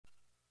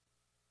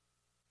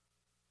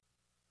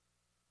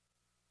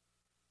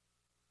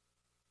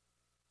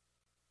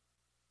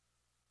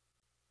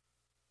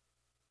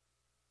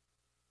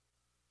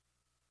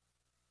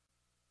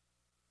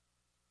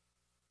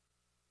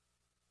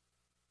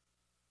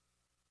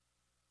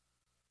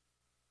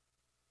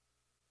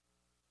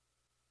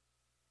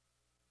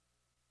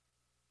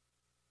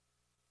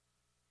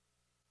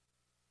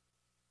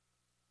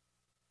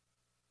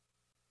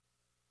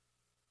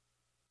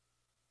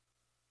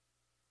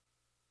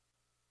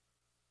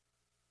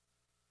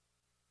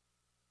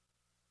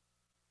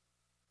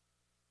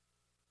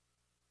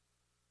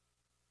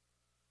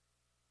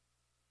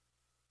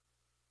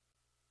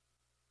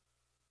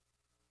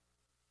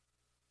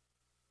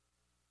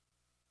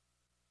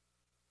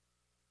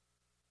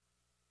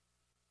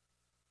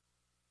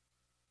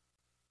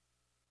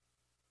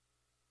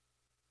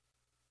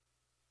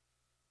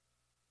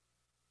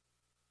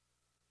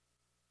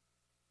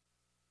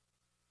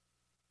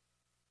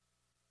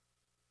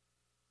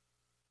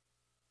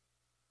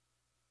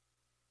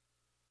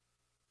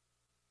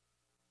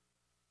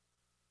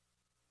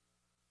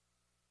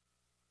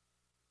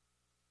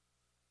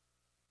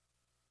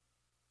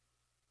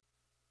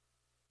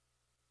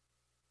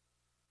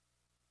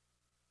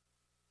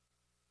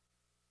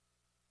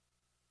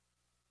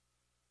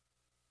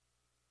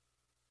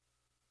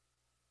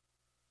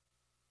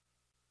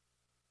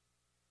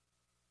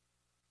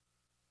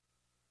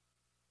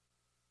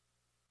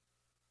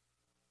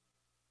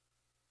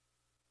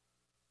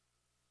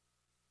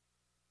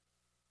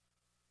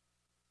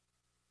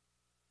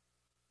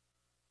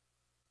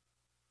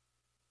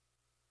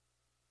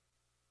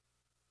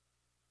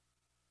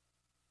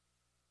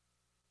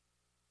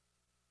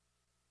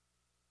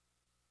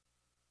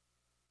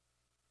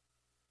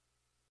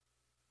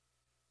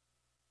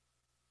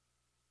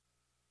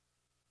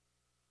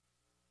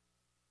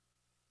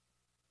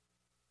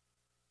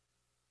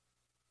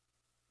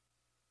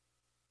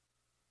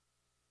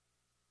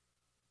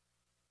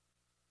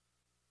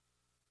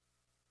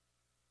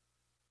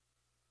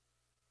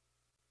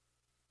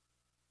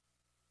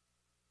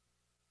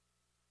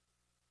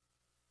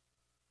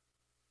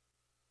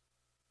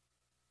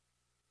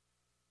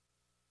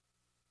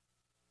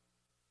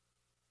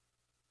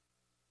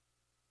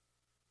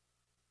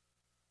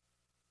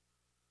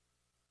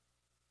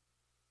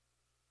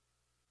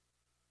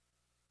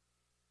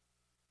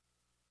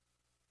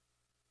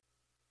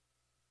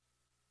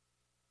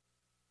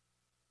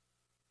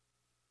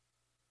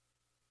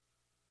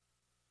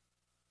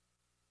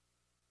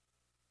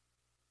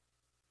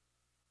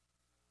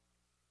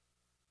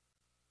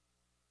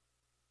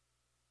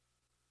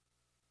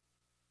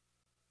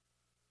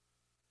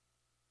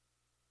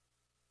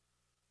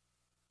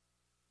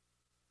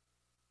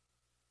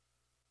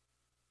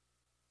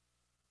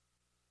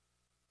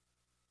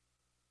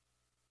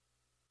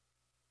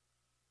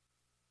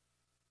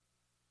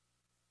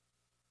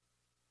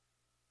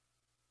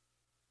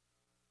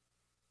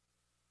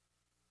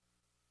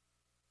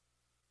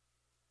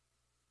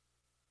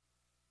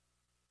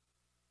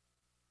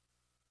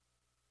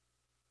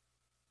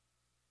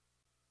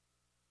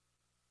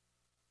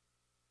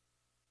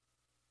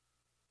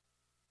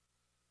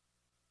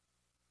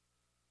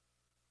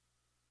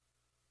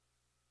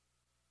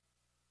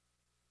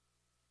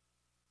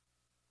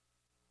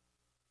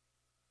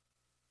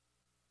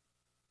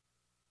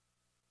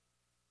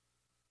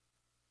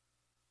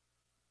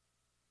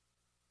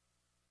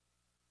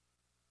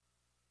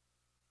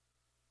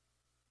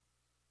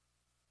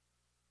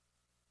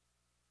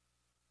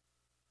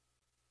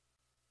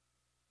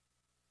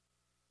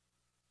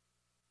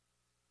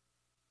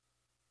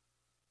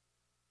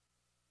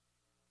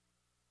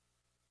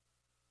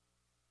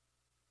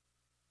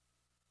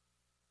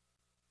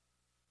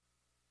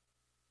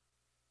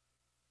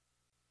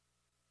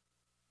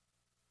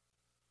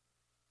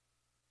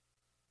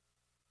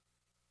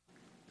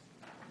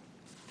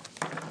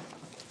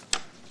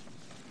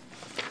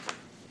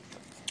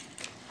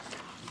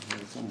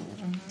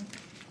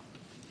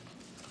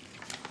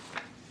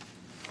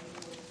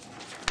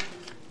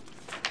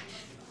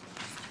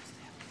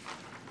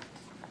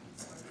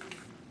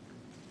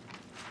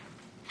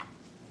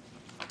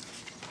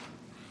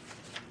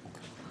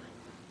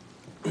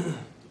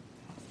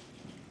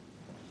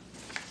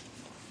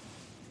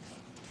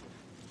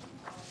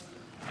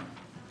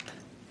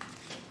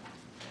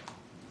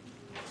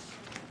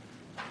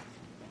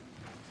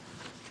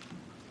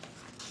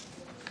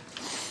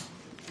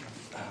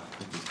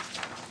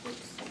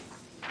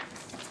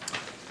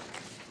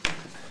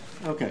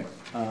Okay,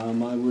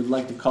 I would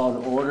like to call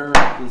to order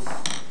this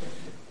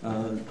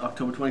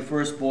October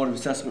 21st Board of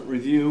Assessment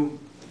Review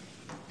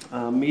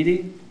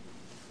meeting.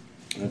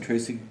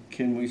 Tracy,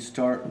 can we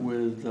start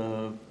with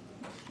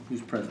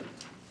who's present?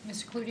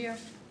 Mr. Cloutier?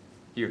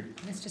 Here.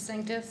 Mr.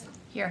 Sanctus?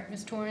 Here.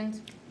 Ms.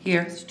 Torrens?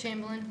 Here. Mr.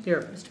 Chamberlain?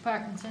 Here. Mr.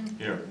 Parkinson?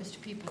 Here. Mr.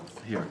 Peoples?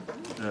 Here.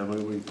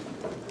 Will we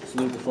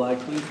salute the flag,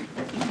 please?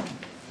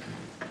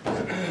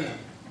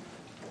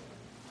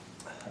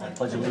 I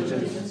pledge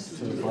allegiance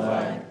to the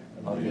flag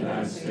of the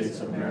United States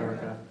of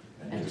America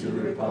and to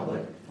the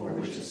republic for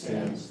which it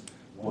stands,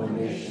 one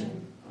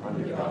nation,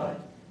 under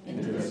God,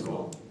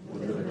 indivisible,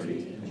 with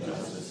liberty and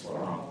justice for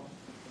all.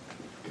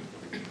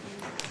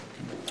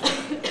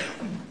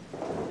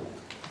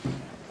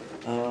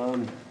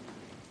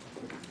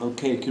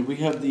 Okay, could we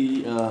have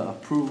the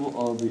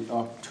approval of the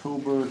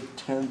October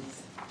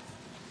 10th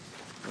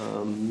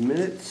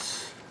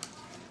minutes?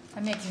 I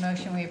make a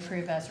motion we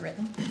approve as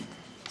written.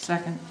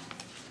 Second.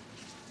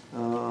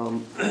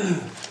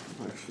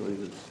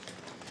 Actually,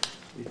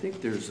 I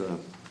think there's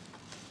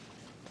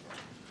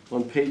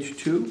on page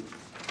 2,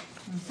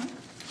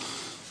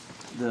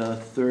 the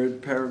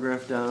third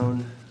paragraph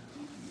down,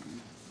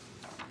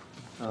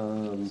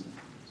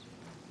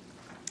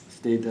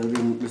 state that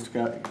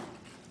Mr.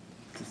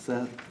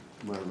 Seth,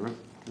 whatever,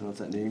 pronounce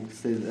that name,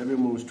 stated that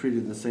everyone was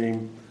treated the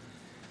same,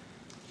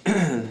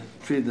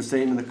 treated the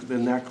same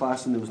in that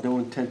class, and there was no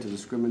intent to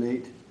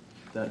discriminate.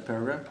 That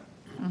paragraph.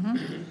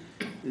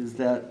 Is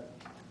that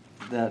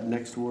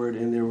next word,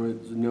 and there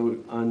was no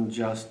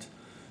unjust?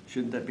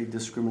 Shouldn't that be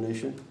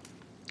discrimination?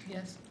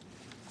 Yes.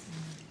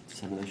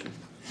 Dissemination.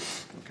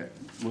 Okay.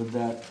 Would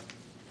that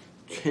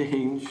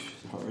change?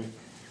 Sorry.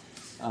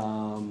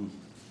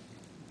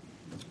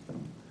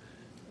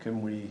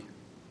 Can we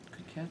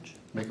Good catch.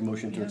 make a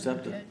motion to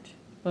accept it?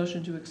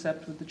 Motion to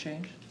accept with the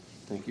change.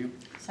 Thank you.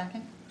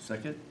 Second.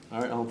 Second.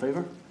 All right. All in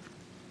favor?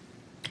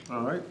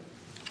 All right.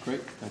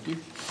 Great. Thank you.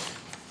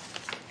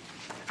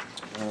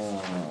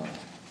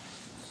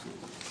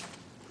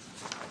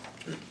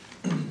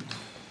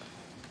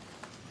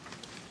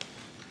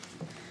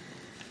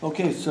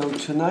 Okay, so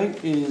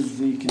tonight is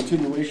the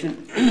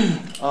continuation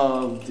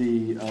of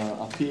the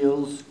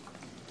appeals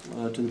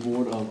to the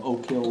Board of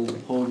Oak Hill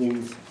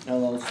Holdings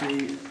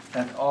LLC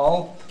et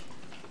al.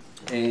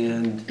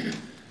 And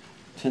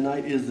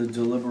tonight is the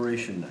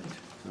deliberation night.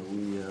 So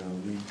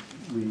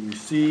we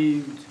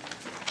received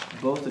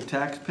both the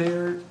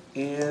taxpayer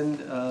and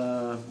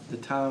the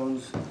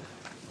town's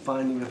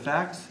finding of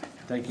facts.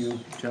 Thank you,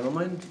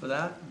 gentlemen, for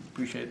that.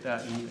 Appreciate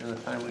that in a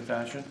timely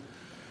fashion.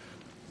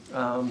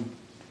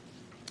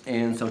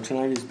 And so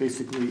tonight is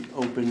basically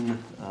open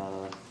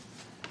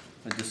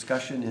a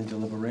discussion and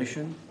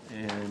deliberation,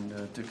 and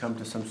to come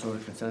to some sort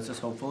of consensus,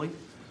 hopefully.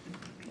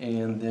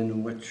 And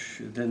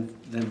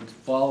then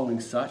following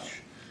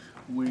such,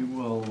 we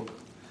will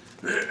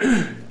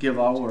give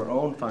our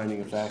own finding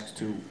of facts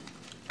to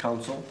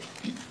council.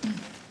 He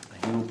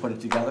will put it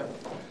together,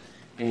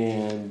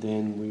 and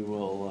then we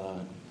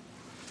will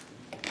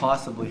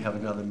possibly have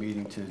another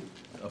meeting to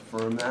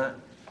affirm that,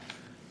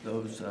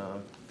 those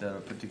that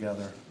are put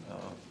together,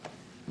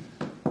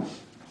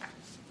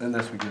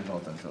 unless we get it all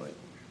done tonight.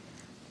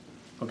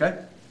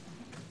 Okay?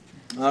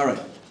 All right.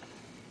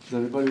 Does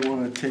everybody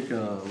want to take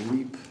a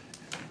leap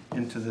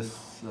into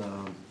this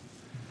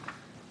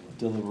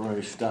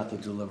deliberation, start the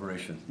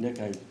deliberation? Nick,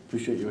 I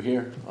appreciate you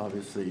here.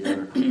 Obviously,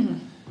 you're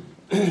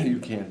you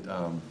can't.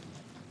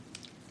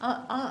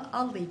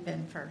 I'll leap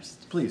in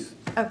first. Please.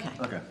 Okay.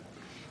 Okay.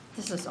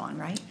 This is on,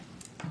 right?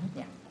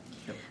 Yeah.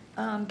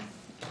 Yep.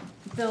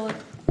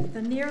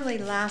 The nearly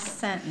last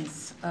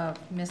sentence of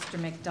Mr.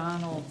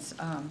 McDonald's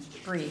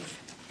brief,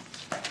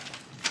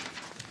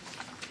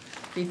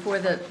 before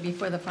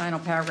the final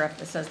paragraph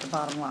that says the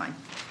bottom line,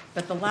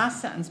 but the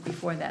last sentence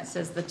before that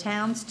says the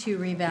town's 2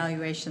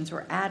 revaluations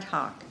were ad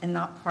hoc and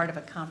not part of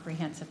a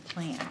comprehensive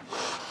plan.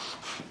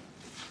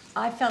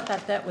 I felt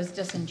that was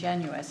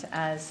disingenuous,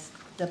 as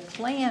the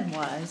plan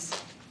was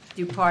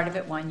do part of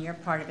it one year,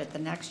 part of it the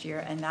next year,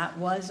 and that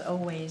was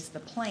always the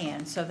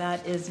plan. So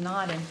that is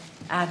not an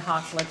ad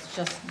hoc, let's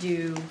just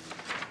do,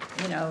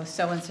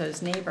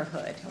 so-and-so's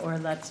neighborhood, or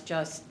let's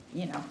just,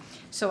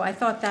 So I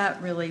thought that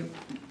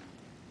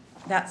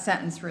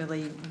sentence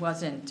really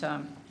wasn't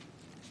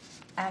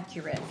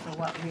accurate for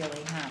what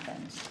really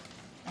happened.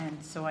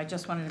 And so I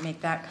just wanted to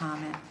make that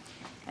comment.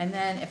 And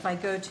then if I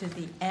go to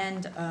the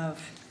end of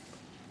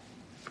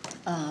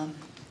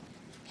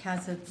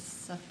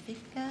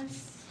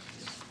Kazatsafika's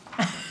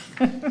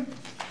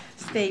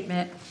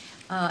statement,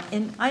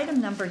 in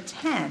item number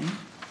 10,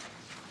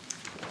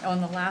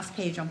 on the last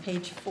page, on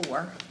page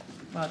 4,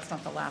 well, it's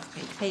not the last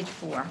page, page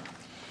 4,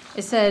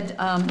 it said,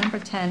 number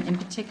 10, in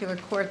particular,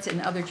 courts in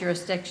other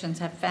jurisdictions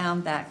have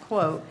found that,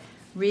 quote,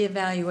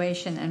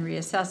 reevaluation and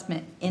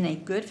reassessment in a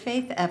good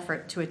faith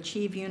effort to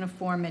achieve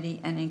uniformity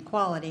and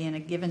equality in a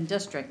given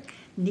district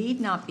need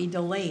not be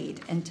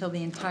delayed until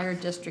the entire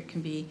district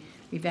can be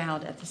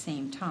revalued at the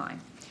same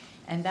time.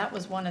 And that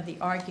was one of the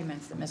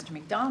arguments that Mr.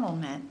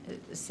 McDonald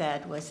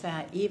said, was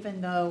that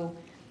even though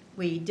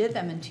we did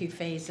them in 2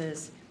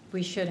 phases,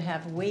 we should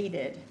have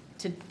waited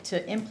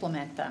to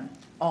implement them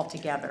all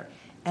together.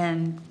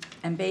 And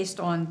based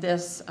on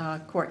this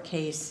court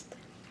case,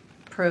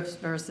 Probst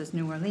versus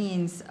New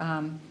Orleans,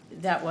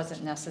 that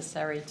wasn't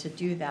necessary to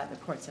do that, the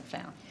courts have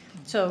found.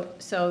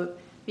 So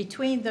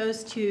between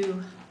those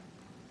two,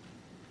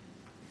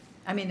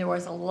 I mean, there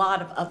was a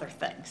lot of other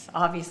things.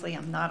 Obviously,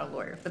 I'm not a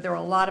lawyer, but there were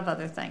a lot of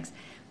other things.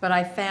 But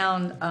I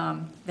found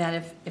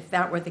that if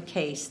that were the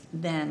case,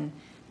 then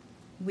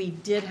we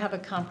did have a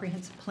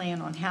comprehensive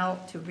plan on how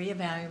to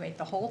reevaluate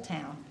the whole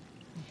town.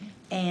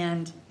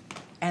 And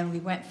we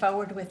went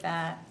forward with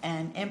that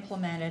and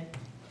implemented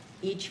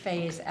each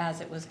phase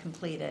as it was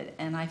completed.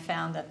 And I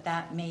found that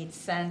that made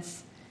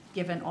sense,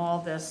 given all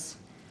this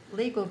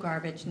legal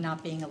garbage,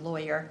 not being a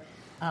lawyer.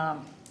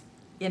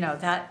 You know,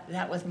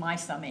 that was my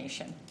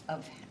summation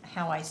of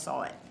how I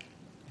saw it.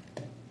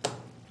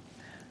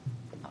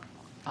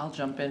 I'll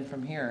jump in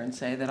from here and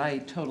say that I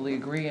totally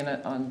agree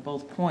on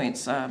both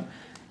points.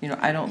 You know,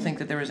 I don't think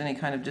that there was any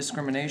kind of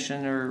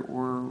discrimination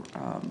or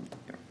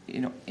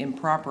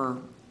improper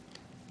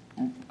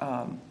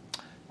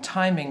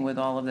timing with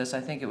all of this.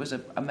 I think it was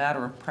a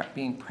matter of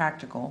being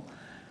practical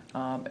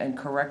and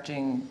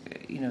correcting,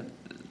 you know,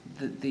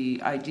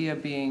 the idea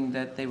being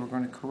that they were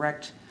going to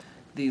correct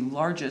the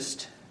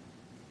largest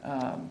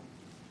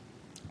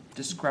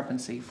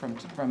discrepancy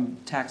from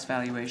tax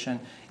valuation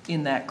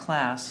in that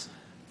class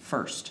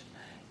first.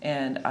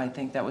 And I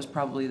think that was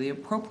probably the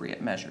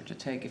appropriate measure to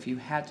take if you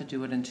had to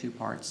do it in 2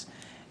 parts.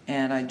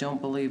 And I don't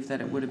believe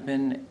that it would have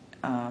been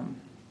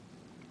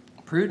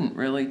prudent,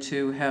 really,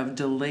 to have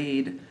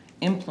delayed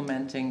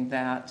implementing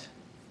that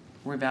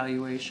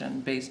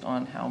revaluation based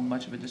on how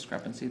much of a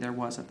discrepancy there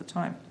was at the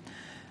time.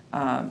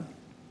 I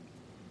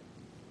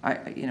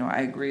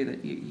agree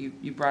that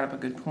you brought up a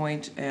good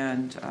point,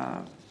 and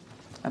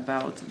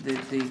about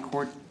the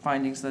court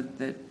findings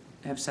that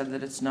have said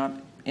that it's not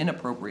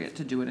inappropriate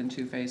to do it in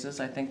 2 phases.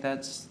 I think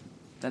that's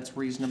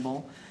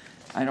reasonable.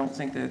 I don't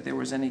think that there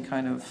was any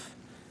kind of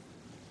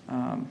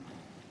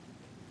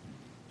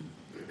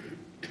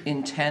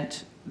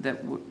intent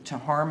to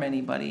harm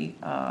anybody,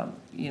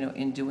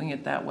 in doing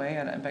it that way.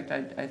 And in fact,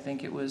 I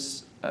think it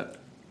was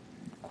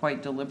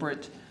quite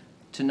deliberate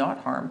to not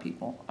harm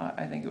people.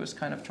 I think it was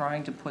kind of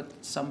trying to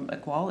put some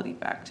equality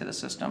back to the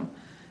system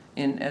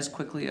in as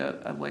quickly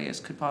a way as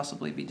could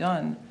possibly be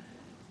done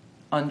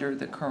under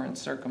the current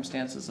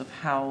circumstances of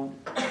how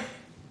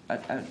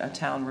a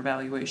town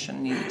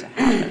revaluation needed to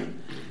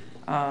happen.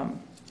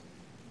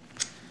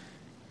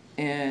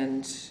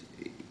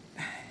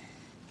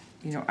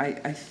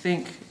 I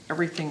think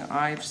everything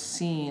I've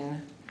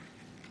seen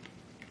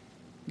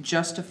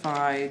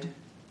justified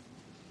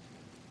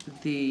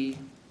the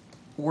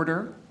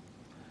order,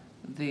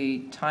 the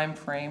time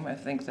frame. I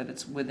think that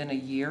it's within a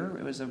year.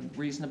 It was a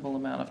reasonable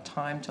amount of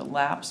time to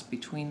lapse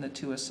between the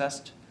two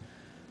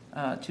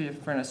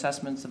different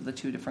assessments of the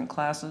 2 different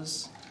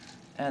classes,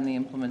 and the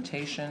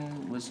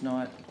implementation was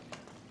not,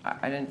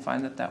 I didn't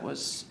find that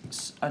was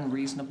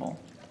unreasonable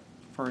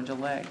for a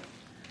delay.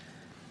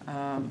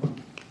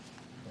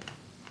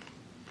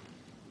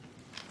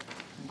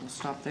 We'll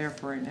stop there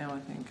for right now, I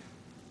think.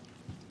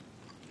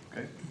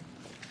 Okay,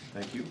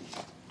 thank you.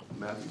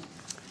 Matthew?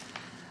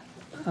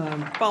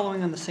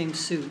 Following on the same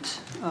suit,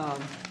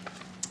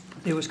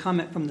 there was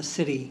comment from the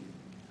city,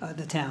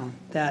 the town,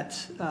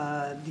 that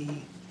the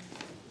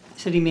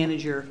city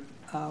manager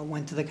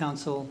went to the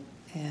council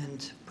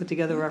and put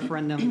together a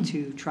referendum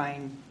to try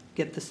and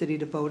get the city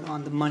to vote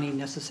on the money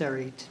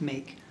necessary to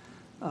make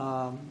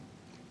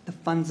the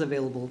funds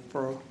available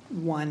for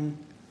one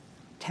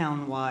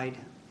town-wide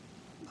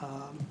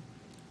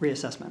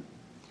reassessment.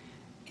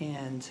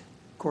 And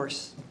of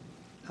course,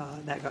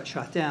 that got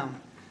shot down.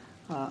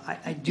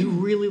 I do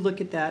really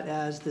look at that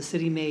as the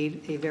city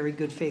made a very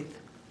good faith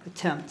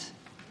attempt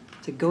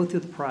to go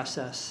through the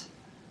process,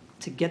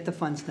 to get the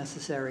funds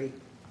necessary,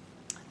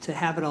 to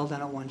have it all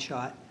done at one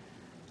shot.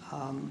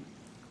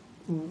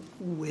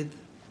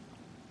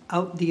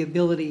 Without the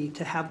ability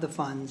to have the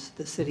funds,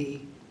 the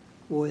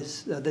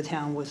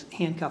town was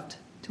handcuffed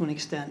to an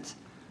extent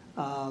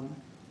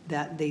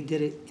that they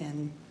did it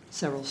in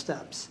several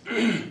steps.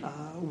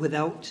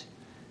 Without,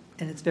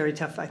 and it's very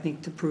tough, I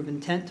think, to prove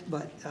intent,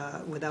 but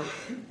without,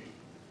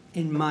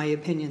 in my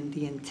opinion,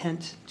 the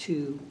intent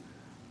to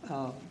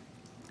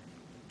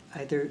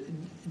either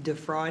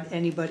defraud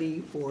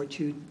anybody or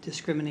to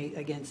discriminate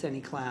against any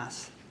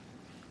class,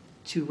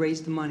 to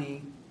raise the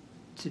money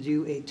to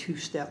do a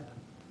 2-step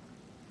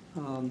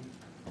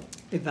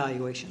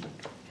evaluation.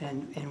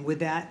 And with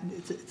that,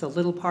 it's a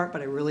little part,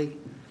 but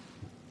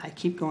I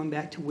keep going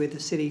back to where the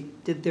city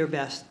did their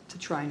best to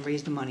try and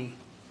raise the money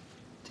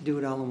to do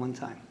it all in one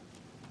time.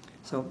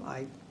 So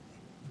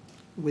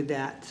with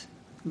that,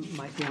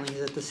 my feeling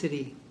is that the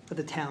city or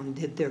the town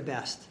did their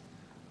best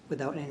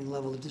without any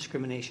level of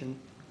discrimination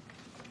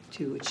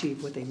to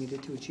achieve what they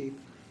needed to achieve.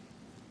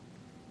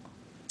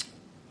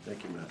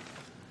 Thank you, Matt.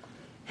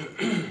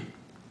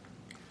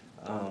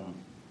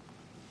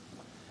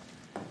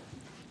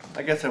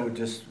 I guess I would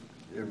just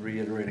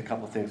reiterate a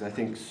couple things. I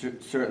think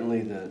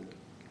certainly that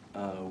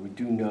we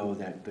do know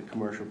that the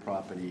commercial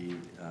property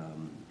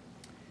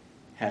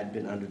had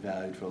been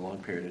undervalued for a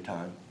long period of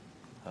time,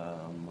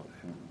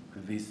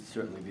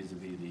 certainly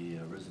vis-a-vis the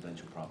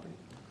residential property.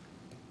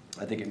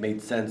 I think it made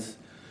sense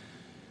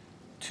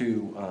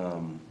to,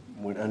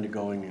 when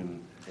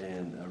undergoing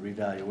a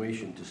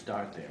revaluation, to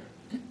start there.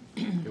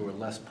 There were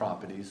less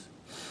properties,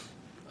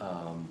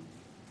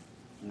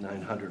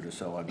 900 or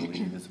so, I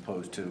believe, as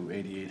opposed to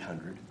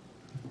 8,800,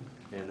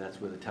 and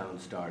that's where the town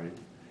started.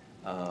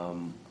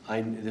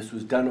 This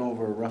was done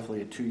over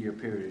roughly a 2-year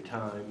period of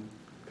time.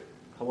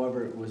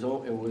 However, it was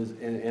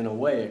in a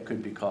way, it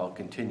could be called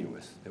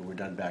continuous. They were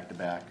done back to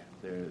back.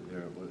 The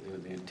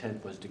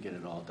intent was to get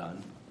it all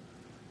done.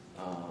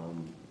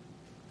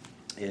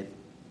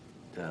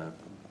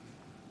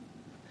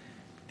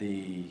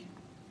 The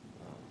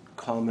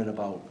comment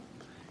about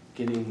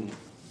getting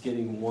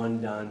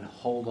one done,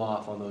 hold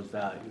off on those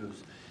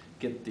values,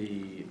 get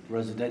the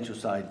residential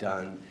side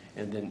done,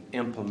 and then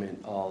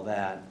implement all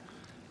that,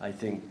 I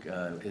think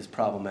is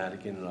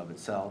problematic in and of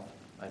itself.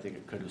 I think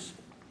it could have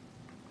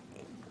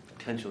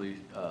potentially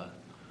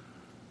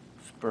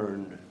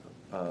spurned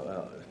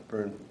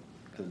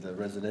the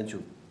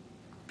residential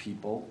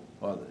people,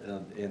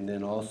 and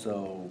then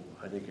also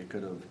I think it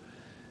could have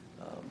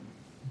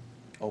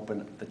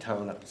opened the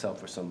town up itself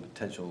for some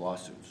potential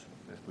lawsuits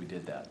if we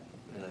did that.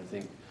 And I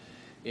think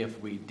if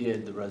we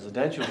did the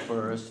residential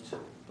first,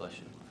 bless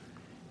you,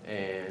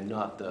 and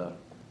not the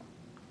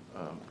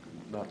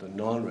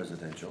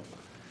non-residential,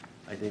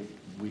 I think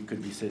we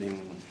could be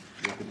sitting,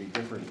 there could be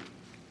different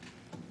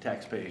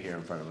taxpayer here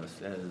in front of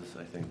us, as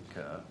I think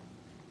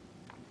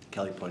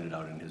Kelly pointed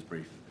out in his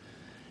brief.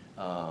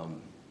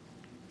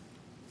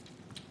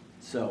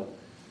 So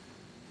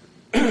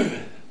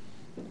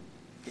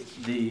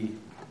the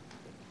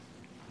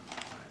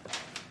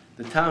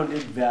town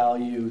did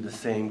value the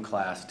same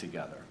class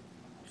together.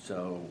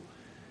 So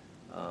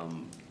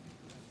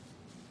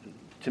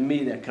to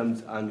me, that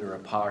comes under a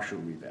partial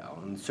reval,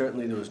 and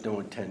certainly there was no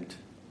intent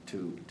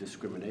to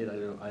discriminate.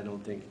 I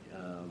don't think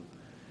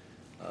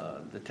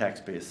the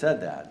taxpayer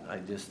said that. I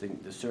just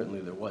think that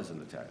certainly there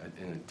wasn't an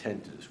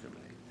intent to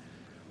discriminate.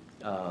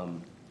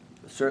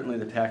 Certainly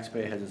the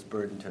taxpayer has this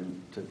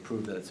burden to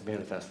prove that it's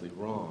manifestly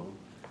wrong.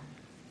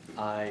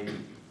 I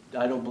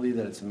don't believe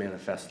that it's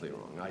manifestly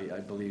wrong. I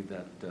believe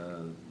that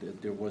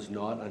there was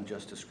not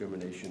unjust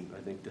discrimination.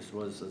 I think this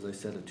was, as I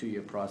said, a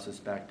 2-year process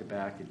back to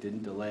back. It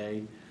didn't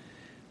delay.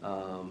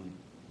 All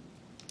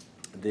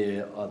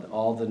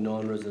the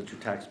non-residential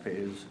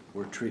taxpayers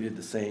were treated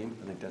the same.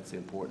 I think that's the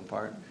important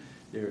part.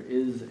 There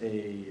is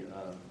a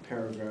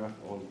paragraph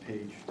on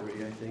page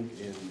 3, I think,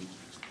 in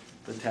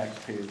the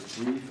taxpayer's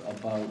brief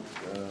about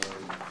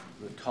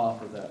the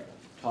top of that,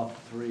 top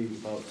 3,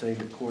 about saying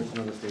that courts in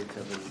other states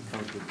have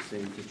encountered the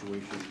same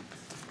situation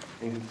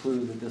and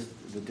conclude that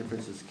the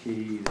difference is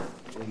key.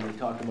 And they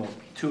talk about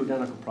 2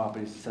 identical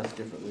properties assessed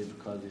differently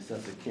because the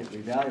assessor can't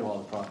revalue all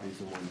the properties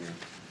in 1 year.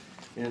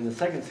 And in the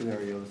second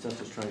scenario, the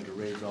assessor is trying to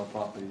raise all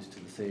properties to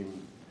the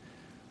same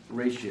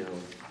ratio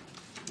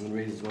and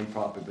raises one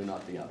property but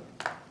not the other.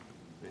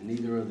 And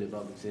neither of the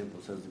above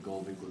examples has the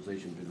goal of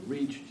equalization been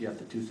reached, yet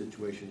the 2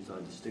 situations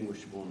are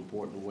distinguishable in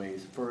important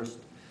ways. First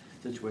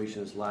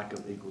situation is lack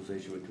of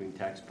equalization between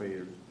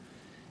taxpayers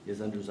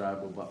is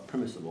undesirable but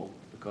permissible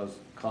because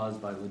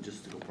caused by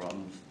logistical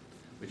problems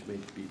which may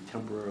be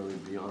temporarily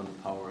beyond the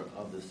power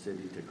of the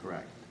city to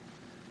correct.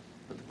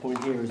 But the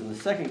point here is in the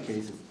second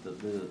case, is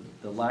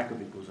the lack of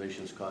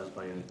equalization is caused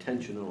by an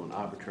intentional and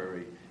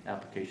arbitrary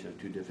application of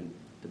 2 different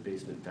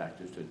debasement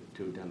factors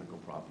to identical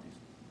properties.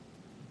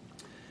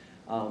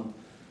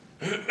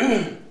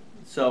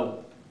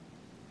 So,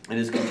 and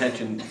his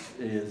contention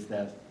is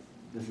that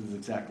this is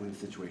exactly the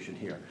situation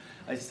here.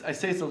 I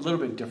say it's a little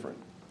bit different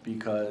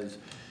because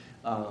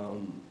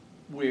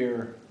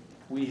we're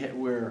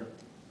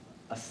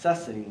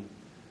assessing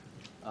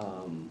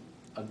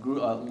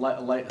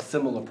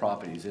similar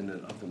properties in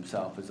and of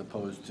themselves as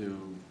opposed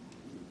to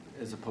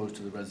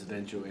the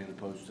residential and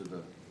opposed to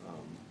the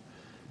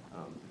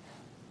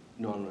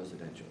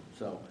non-residential.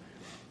 So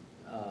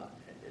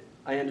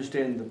I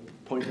understand the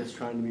point that's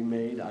trying to be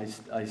made.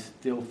 I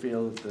still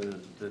feel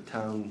that the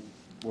town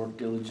worked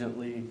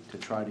diligently to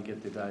try to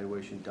get the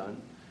evaluation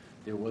done.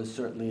 There was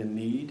certainly a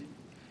need.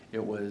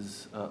 It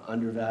was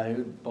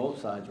undervalued. Both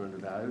sides were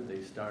undervalued.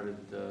 They started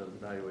the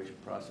evaluation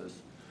process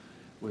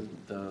with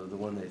the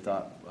one they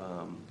thought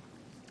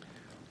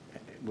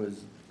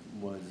was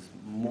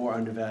more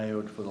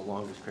undervalued for the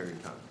longest period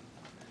of time.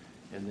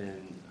 And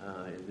then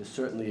there's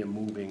certainly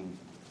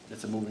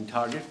it's a moving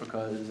target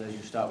because as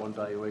you start one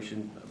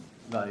valuation,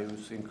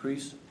 values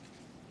increase.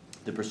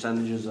 The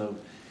percentages of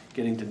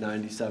getting to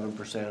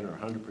 97% or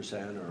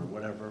 100% or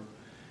whatever,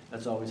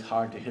 that's always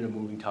hard to hit a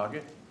moving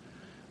target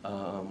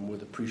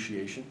with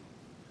appreciation.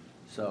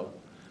 So,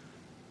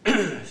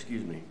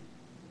 excuse me.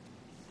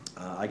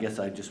 I guess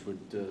I just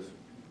would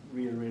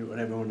reiterate what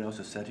everyone else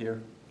has said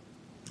here.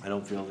 I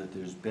don't feel that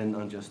there's been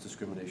unjust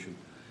discrimination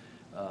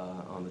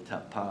on the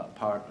top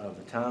part of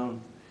the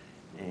town,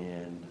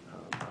 And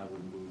I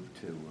would move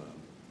to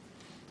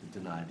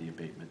deny the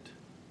abatement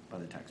by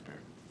the taxpayer.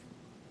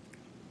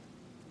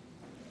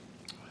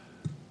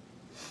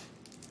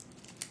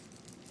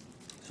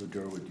 So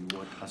Durwood, you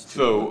want us to?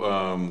 So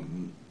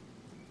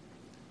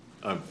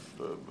I've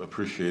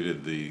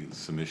appreciated the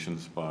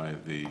submissions by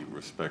the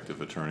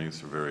respective attorneys.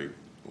 They're very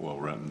well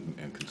written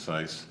and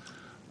concise.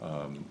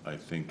 I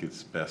think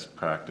it's best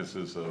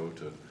practices, though,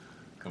 to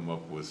come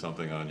up with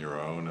something on your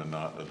own and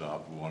not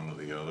adopt one or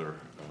the other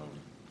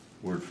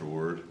word for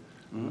word.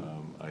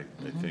 I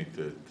think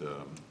that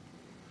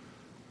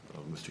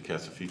Mr.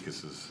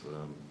 Katsifikis's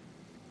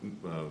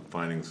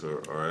findings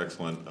are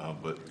excellent,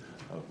 but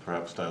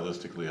perhaps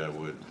stylistically I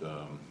would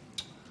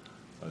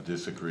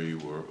disagree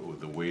with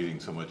the weighting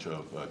so much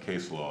of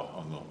case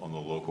law on the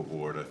local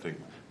board. I think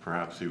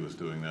perhaps he was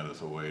doing that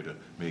as a way to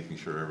making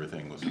sure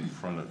everything was in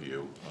front of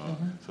you,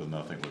 so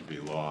nothing would be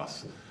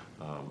lost.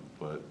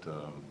 But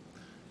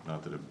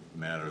not that it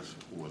matters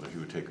whether he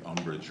would take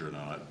umbrage or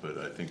not, but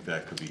I think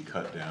that could be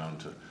cut down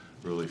to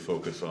really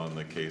focus on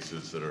the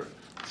cases that are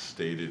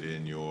stated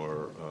in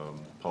your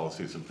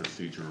policies and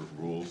procedure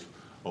rules.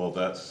 All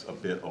that's a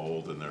bit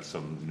old, and there's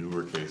some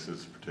newer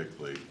cases,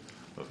 particularly,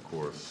 of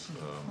course,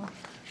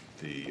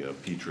 the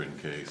Petrin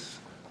case.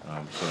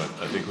 So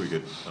I think we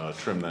could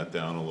trim that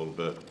down a little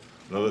bit.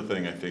 Another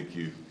thing I think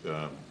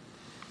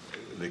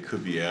they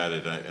could be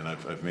added, and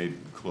I've made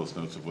close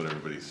notes of what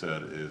everybody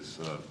said, is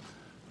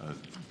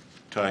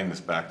tying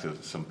this back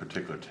to some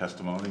particular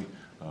testimony,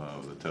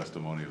 the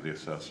testimony of the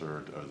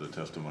assessor or the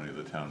testimony of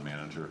the town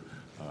manager,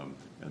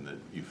 and that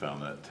you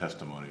found that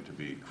testimony to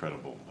be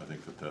credible. I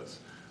think that that's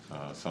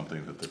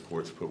something that the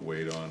courts put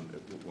weight on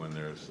when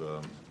there's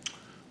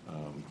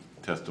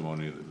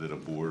testimony that a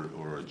board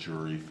or a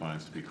jury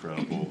finds to be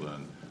credible.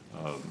 Then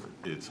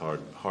it's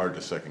hard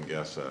to second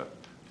guess that.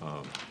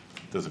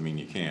 Doesn't mean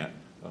you can't,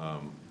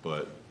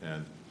 but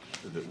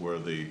that where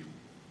the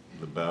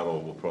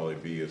battle will probably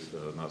be is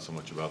not so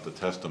much about the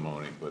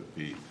testimony, but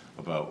be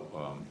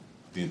about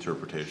the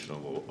interpretation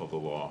of the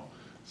law.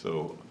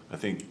 So I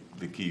think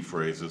the key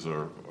phrases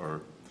are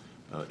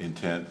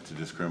intent to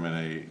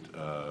discriminate,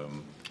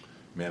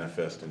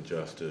 manifest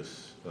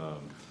injustice,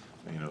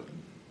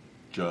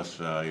 just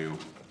value.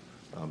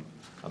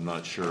 I'm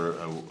not sure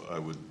I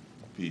would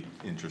be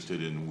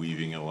interested in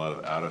weaving a lot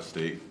of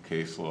out-of-state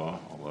case law,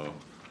 although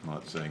I'm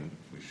not saying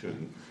we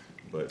shouldn't.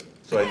 But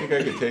so I think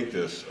I could take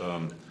this.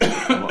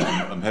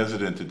 I'm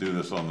hesitant to do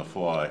this on the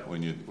fly.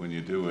 When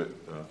you do it,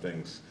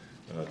 things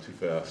too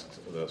fast,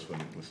 that's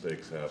when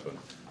mistakes happen.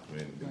 I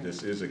mean,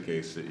 this is a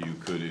case that you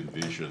could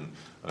envision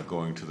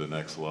going to the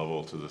next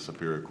level, to the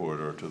Superior Court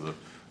or to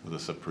the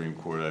Supreme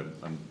Court. I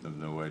have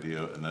no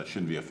idea, and that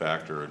shouldn't be a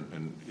factor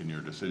in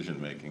your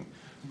decision making.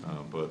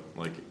 But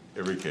like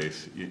every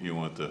case, you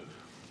want the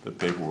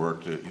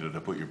paperwork to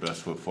put your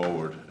best foot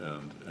forward,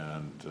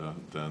 and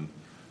then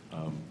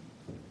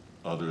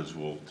others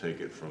will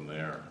take it from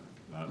there,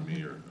 not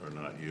me or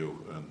not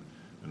you,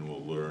 and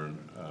we'll learn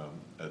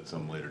at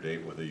some later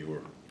date whether you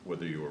were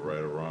right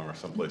or wrong or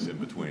someplace in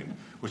between,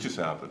 which has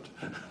happened.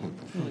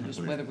 Really just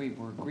whether we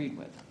were agreed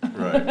with.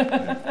 Right.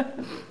 Yeah.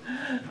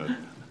 But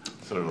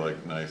sort of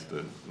like nice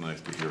to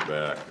hear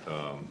back.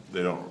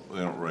 They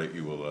don't write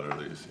you a letter;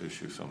 they just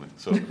issue something.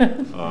 So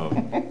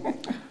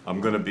I'm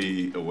going to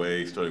be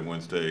away starting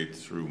Wednesday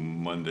through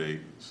Monday.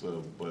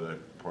 So, but I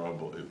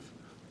probably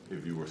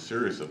if you were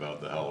serious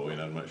about the Halloween,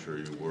 I'm not sure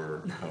you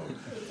were.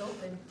 It's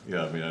open.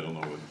 Yeah, I mean, I don't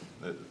know what.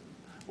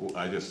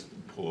 I just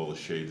pull all the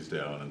shades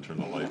down and turn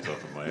the lights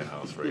off in my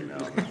house right now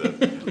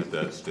at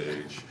that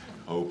stage,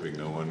 hoping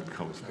no one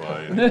comes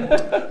by.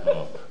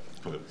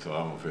 But so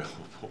I'm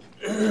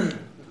available.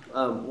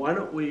 Why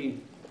don't we,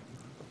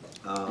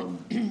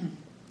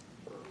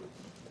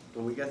 when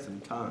we get some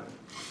time,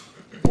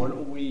 why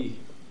don't we,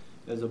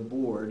 as a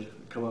board,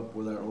 come up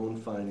with our own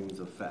findings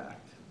of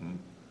fact? Mm.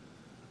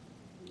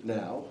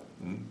 Now,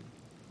 Mm.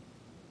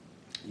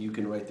 you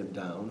can write them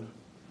down.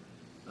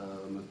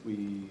 If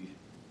we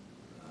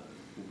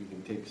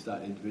can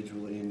start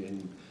individually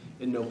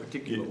in no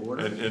particular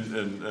order.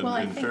 Well,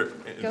 I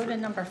think go to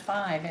number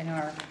 5 in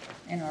our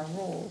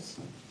rules,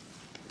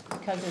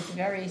 because it's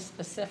very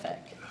specific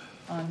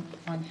on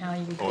how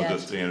you Oh, the get.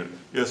 standard.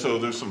 Yeah, so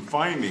there's some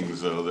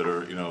findings though that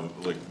are,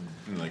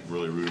 like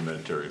really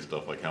rudimentary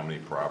stuff, like how many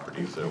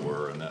properties there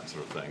were and that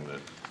sort of thing that.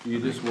 You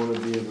just want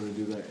to be able to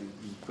do that, and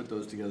put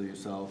those together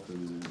yourself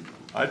and.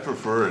 I'd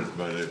prefer it,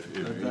 but if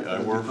I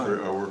that'd work be fine.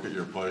 I work at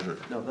your pleasure.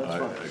 No, that's I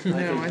fine.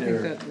 No, I think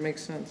they're- that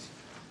makes sense.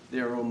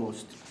 They're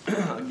almost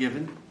a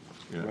given,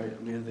 Yeah. right?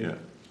 I mean, Yeah.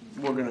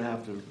 we're gonna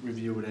have to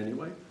review it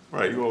anyway.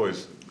 Right, you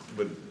always,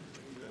 but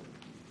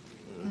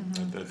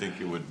I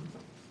think it would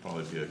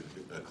probably be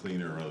a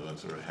cleaner rather than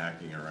sort of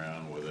hacking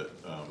around with it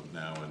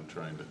now and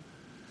trying to,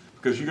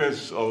 because you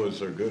guys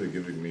always are good at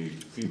giving me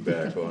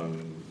feedback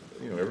on,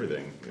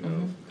 everything,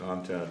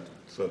 content,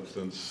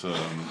 substance,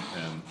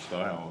 and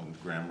style and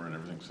grammar and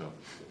everything, so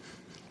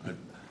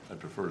I'd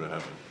prefer to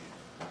have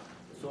it.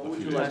 So A what would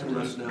few you like days from to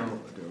us rest. now,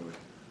 Derwin?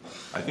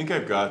 I think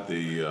I've got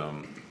the,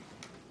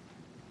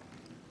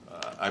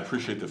 I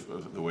appreciate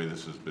the way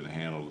this has been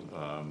handled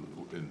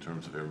in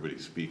terms of everybody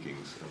speaking.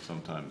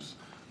 Sometimes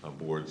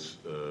boards,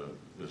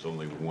 there's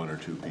only one or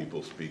two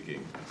people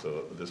speaking.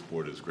 So this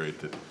board is great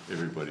that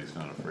everybody's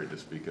not afraid to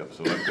speak up.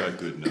 So I've got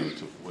good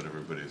notes of what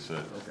everybody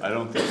said. Okay. I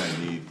don't think I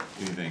need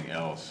anything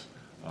else.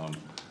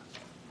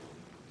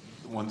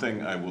 One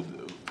thing I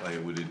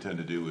would intend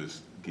to do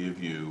is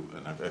give you,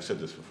 and I've said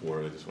this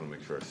before, I just want to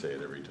make sure I say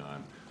it every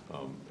time,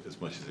 as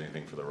much as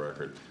anything for the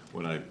record.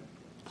 When I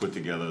put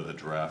together the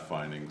draft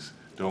findings,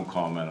 don't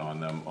comment on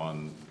them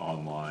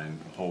online.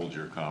 Hold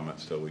your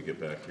comments till we get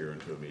back here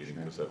into a meeting,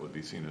 because that would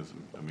be seen as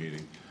a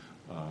meeting.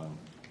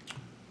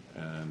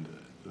 And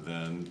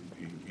then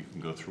you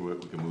can go through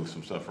it. We can move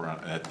some stuff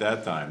around. At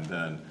that time,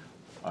 then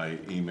I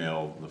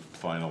email the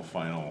final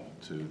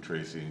to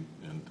Tracy,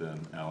 and then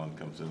Alan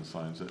comes in and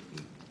signs it,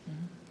 and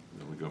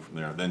then we go from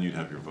there. Then you'd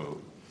have your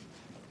vote.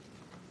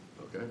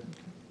 Okay.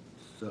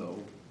 So,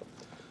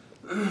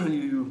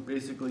 you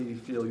basically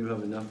feel you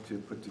have enough to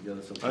put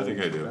together some. I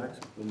think I do. facts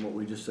from what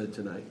we just said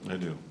tonight. I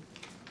do.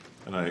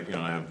 And I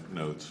have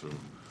notes from,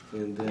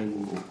 And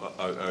then,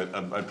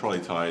 I'd probably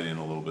tie it in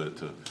a little bit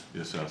to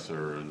the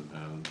assessor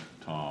and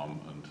Tom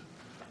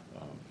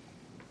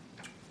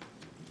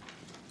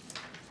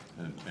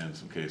and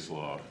some case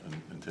law,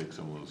 and take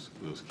some of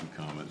those key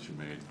comments you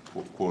made,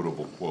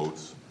 quotable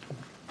quotes.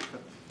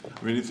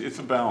 I mean, it's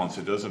a balance.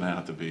 It doesn't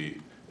have to be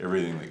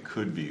everything that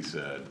could be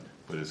said,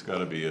 but it's got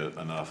to be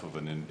enough of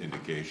an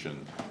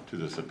indication to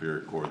the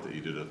Superior Court that you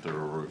did a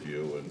thorough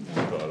review and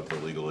thought of the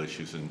legal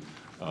issues, and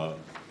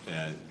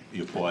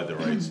you applied the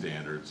right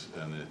standards,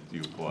 and that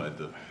you applied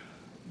the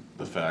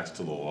facts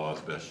to the law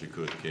as best you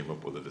could, came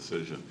up with a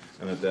decision.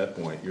 And at that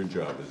point, your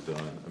job is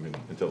done. I mean,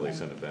 until they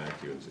send it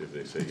back to you, if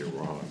they say you're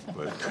wrong.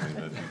 But I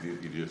mean,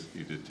 you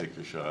did take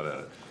your shot at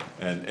it.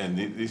 And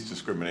these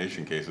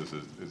discrimination cases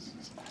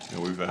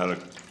we've had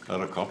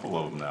a couple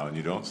of them now, and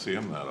you don't see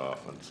them that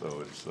often.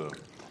 So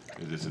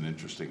it is an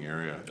interesting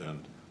area,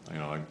 and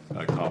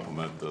I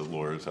compliment the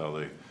lawyers how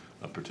they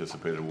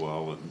participated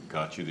well and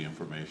got you the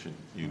information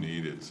you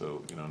needed.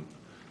 So it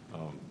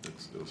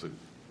was a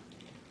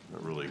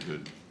really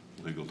good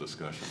legal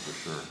discussion for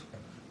sure.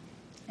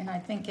 And I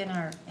think in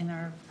our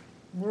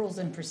rules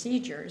and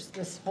procedures,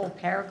 this whole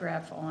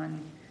paragraph on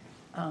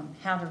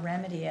how to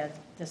remedy a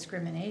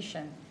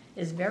discrimination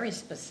is very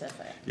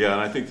specific. Yeah,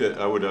 and I think that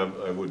I would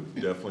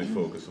definitely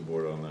focus the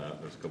board on that.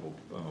 There's a couple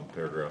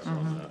paragraphs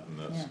on that,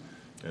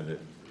 and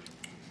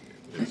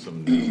there's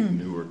some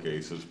newer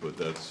cases, but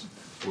that's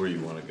where you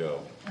want to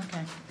go.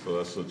 Okay. So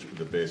that's what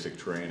the basic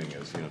training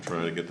is.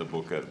 Try to get the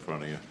book out in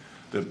front of you.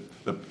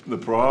 The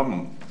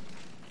problem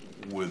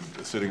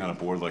with sitting on a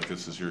board like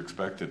this is you're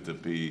expected to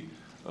be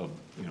a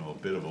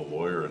bit of a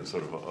lawyer and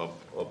sort of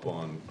up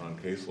on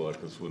case law,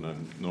 because when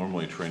I'm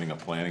normally training a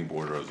planning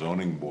board or a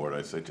zoning board,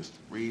 I say just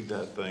read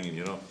that thing, and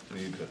you don't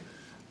need to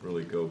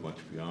really go much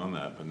beyond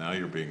that. But now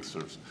you're being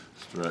sort of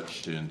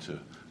stretched into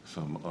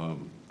some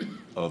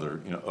other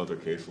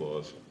case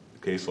law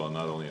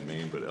not only in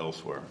Maine but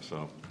elsewhere.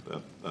 So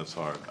that's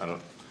hard.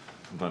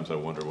 Sometimes I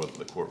wonder whether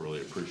the court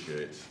really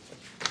appreciates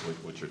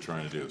what you're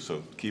trying to do.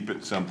 So keep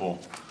it simple,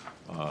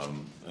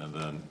 and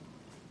then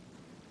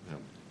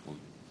we'll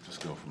just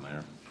go from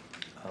there.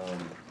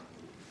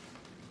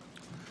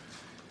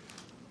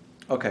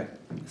 okay,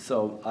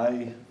 so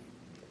why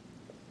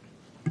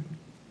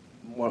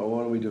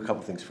don't we do a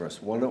couple things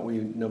first? Why don't we,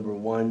 number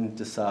one,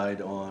 decide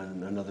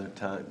on another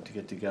time to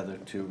get together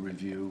to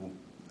review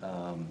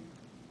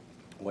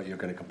what you're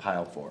going to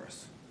compile for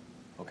us,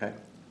 okay?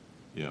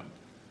 Yeah.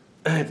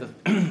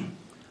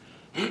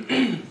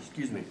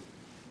 Excuse me.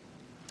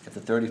 If the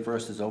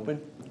 31st is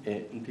open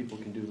and people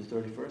can do the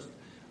 31st,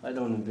 I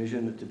don't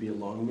envision it to be a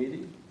long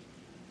meeting.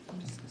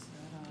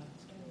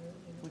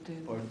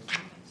 Pardon?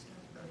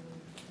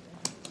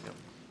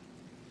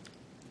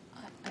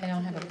 I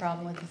don't have a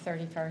problem with the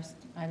 31st.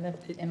 I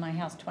lived in my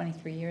house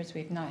 23 years.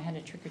 We've not had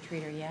a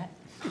trick-or-treater yet.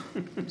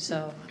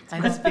 So I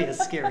Must be a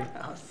scary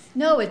house.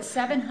 No, it's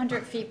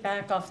 700 feet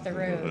back off the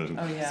road.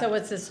 Oh, yeah. So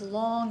it's this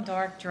long,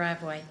 dark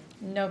driveway.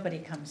 Nobody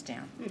comes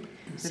down. It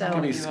can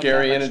So be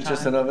scary in it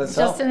just in of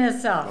itself. just in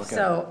itself. Okay.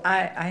 So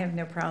I have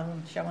no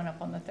problem showing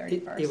up on the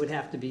 31st. It would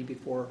have to be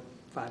before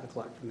 5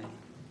 o'clock for me.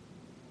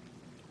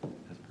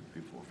 That's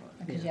before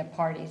 5. Because you have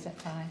parties at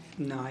 5.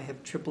 No, I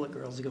have triplet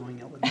girls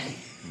going out with me.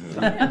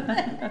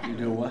 You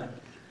do what?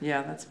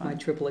 Yeah, that's My fine.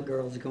 triplet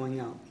girls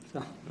going out,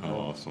 so. Oh,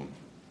 awesome.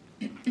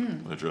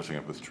 They're dressing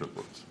up as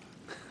triplets.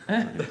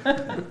 And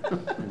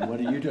what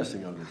are you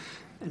dressing up as?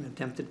 An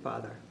attempted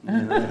father.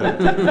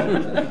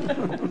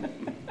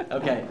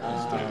 Okay,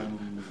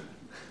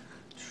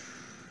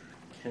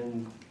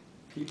 can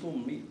people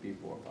meet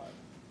before 5?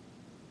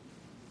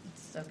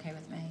 It's okay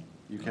with me.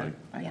 You can?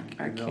 I Yeah.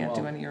 can't do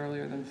Well- any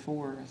earlier than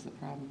 4 is the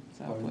problem.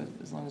 So Pardon?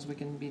 but as long as we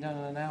can be done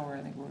in an hour,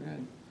 I think we're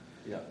good.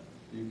 Yeah,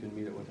 you can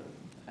meet at what time?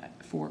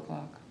 At 4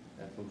 o'clock.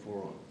 From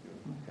 4 on,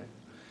 okay.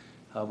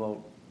 How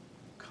about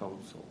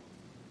council?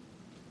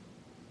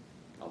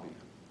 I'll be here.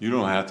 You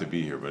don't have to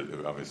be here,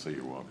 but obviously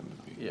you're welcome to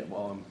be. Yeah,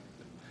 well,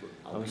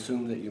 I'm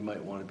assuming that you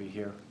might want to be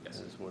here. Yes.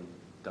 I just want to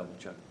double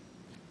check.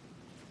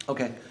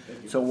 Okay,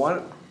 so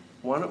why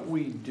don't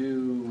we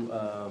do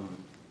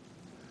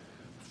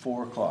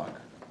 4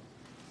 o'clock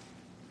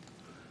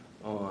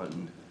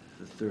on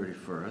the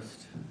 31st?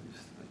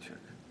 Just let me check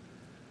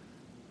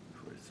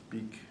before I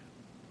speak.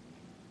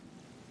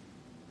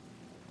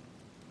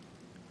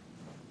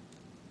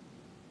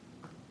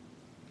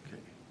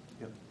 Okay,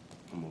 yep,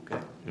 I'm okay.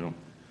 Yeah.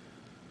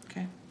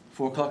 Okay.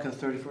 4 o'clock on the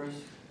 31st,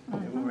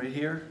 and we're right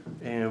here,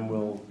 and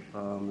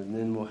and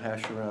then we'll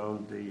hash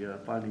around the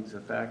findings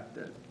of fact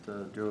that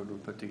Gerald will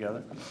put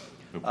together.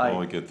 We'll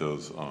probably get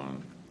those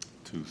on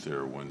Tuesday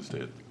or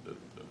Wednesday.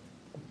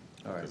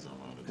 All right, 'cause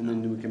I'm out of and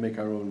then town. we can make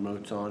our own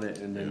notes on it,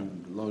 and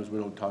then as long as we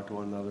don't talk to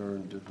one another,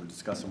 and we'll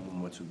discuss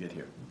them once we get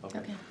here.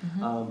 Okay.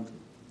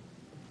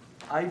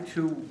 I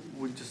too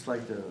would just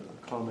like to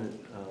comment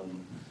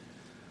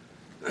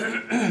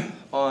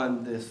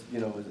on this,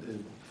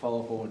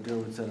 follow up on what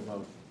Gerald said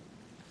about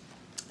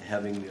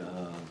having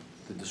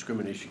the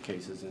discrimination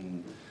cases.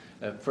 And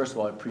first of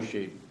all, I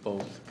appreciate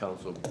both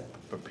council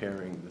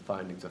preparing the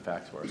findings of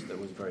facts for us. That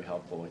was very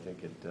helpful. I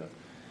think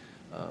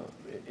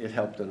it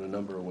helped in a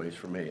number of ways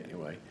for me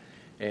anyway.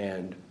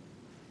 And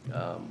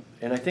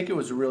I think it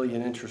was really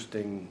an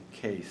interesting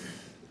case.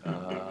 It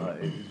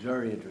was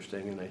very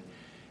interesting,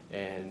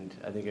 and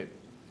I think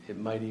it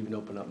might even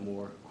open up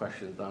more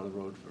questions down the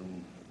road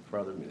for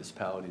other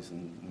municipalities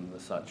and the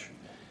such.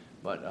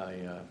 But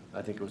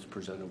I think it was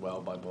presented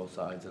well by both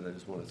sides, and I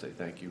just want to say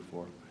thank you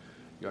for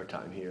your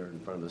time here in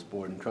front of this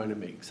board and trying to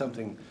make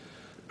something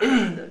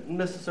that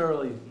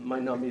necessarily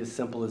might not be as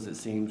simple as it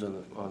seems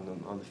on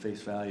the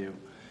face value,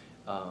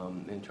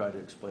 and try to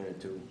explain it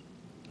to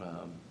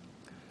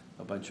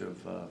a bunch of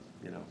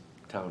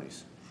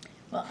townies.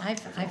 Well, I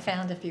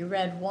found if you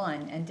read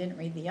one and didn't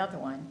read the other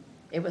one,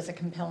 it was a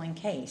compelling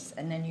case,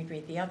 and then you'd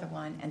read the other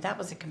one, and that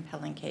was a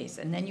compelling case,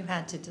 and then you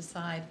had to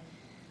decide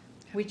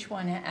which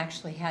one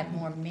actually had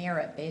more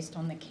merit based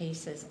on the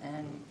cases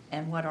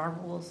and what our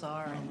rules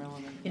are,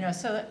 and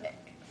so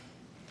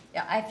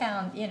yeah, I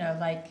found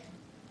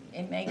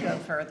it may go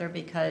further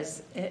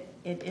because it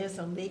is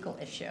a legal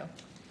issue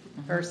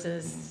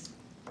versus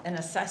an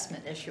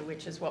assessment issue,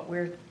 which is what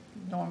we're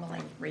normally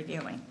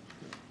reviewing.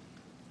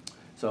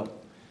 So,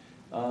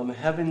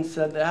 having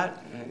said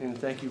that, and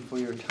thank you for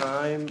your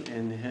time,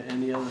 and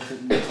any other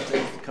things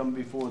to come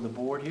before the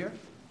board here?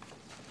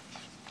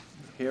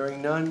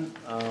 Hearing none,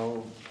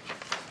 I'll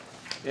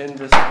end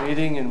this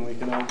meeting and we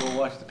can all go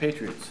watch the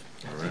Patriots.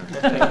 All right.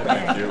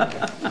 Thank you.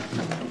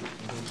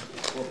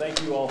 Well,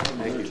 thank you all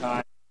for your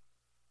time.